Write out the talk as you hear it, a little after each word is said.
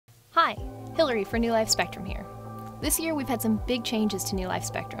Hi, Hilary for New Life Spectrum here. This year we've had some big changes to New Life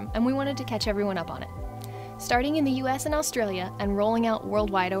Spectrum, and we wanted to catch everyone up on it. Starting in the US and Australia and rolling out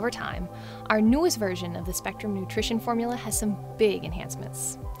worldwide over time, our newest version of the Spectrum nutrition formula has some big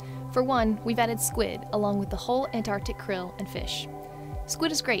enhancements. For one, we've added squid along with the whole Antarctic krill and fish.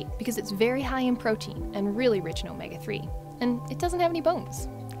 Squid is great because it's very high in protein and really rich in omega-3, and it doesn't have any bones.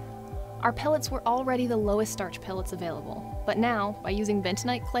 Our pellets were already the lowest starch pellets available, but now, by using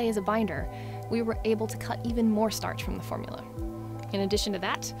bentonite clay as a binder, we were able to cut even more starch from the formula. In addition to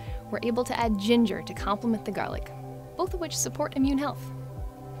that, we're able to add ginger to complement the garlic, both of which support immune health.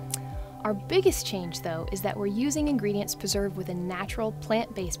 Our biggest change, though, is that we're using ingredients preserved with a natural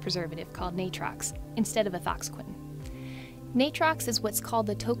plant-based preservative called Naturox instead of ethoxyquin. Naturox is what's called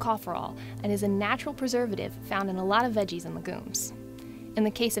the tocopherol and is a natural preservative found in a lot of veggies and legumes. In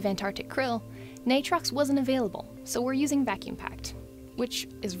the case of Antarctic krill, Naturox wasn't available, so we're using vacuum-packed, which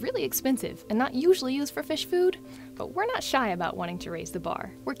is really expensive and not usually used for fish food, but we're not shy about wanting to raise the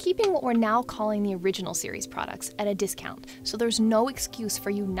bar. We're keeping what we're now calling the original series products at a discount, so there's no excuse for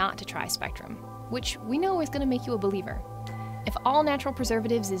you not to try Spectrum, which we know is going to make you a believer. If all natural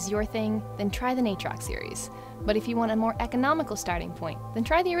preservatives is your thing, then try the Naturox series. But if you want a more economical starting point, then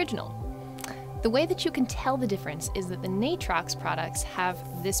try the original. The way that you can tell the difference is that the Naturox products have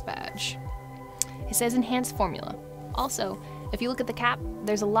this badge. It says Enhanced Formula. Also, if you look at the cap,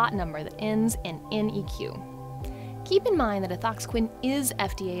 there's a lot number that ends in NEQ. Keep in mind that ethoxyquin is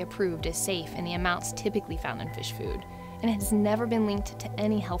FDA approved as safe in the amounts typically found in fish food, and it has never been linked to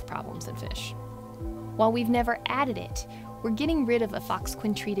any health problems in fish. While we've never added it, we're getting rid of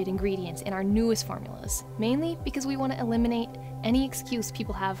ethoxyquin-treated ingredients in our newest formulas, mainly because we want to eliminate any excuse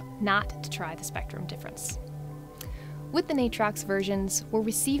people have not to try the Spectrum difference. With the Naturox versions, we're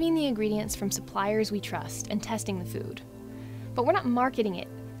receiving the ingredients from suppliers we trust and testing the food. But we're not marketing it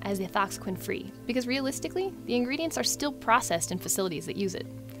as ethoxyquin-free, because realistically, the ingredients are still processed in facilities that use it.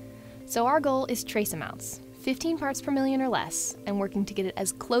 So our goal is trace amounts, 15 parts per million or less, and working to get it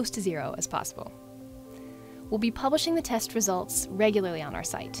as close to zero as possible. We'll be publishing the test results regularly on our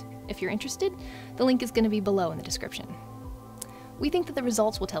site. If you're interested, the link is going to be below in the description. We think that the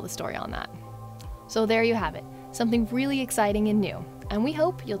results will tell the story on that. So there you have it, something really exciting and new, and we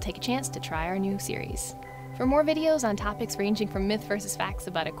hope you'll take a chance to try our new series. For more videos on topics ranging from myth versus facts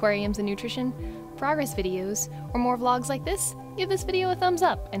about aquariums and nutrition, progress videos, or more vlogs like this, give this video a thumbs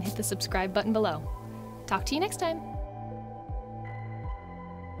up and hit the subscribe button below. Talk to you next time!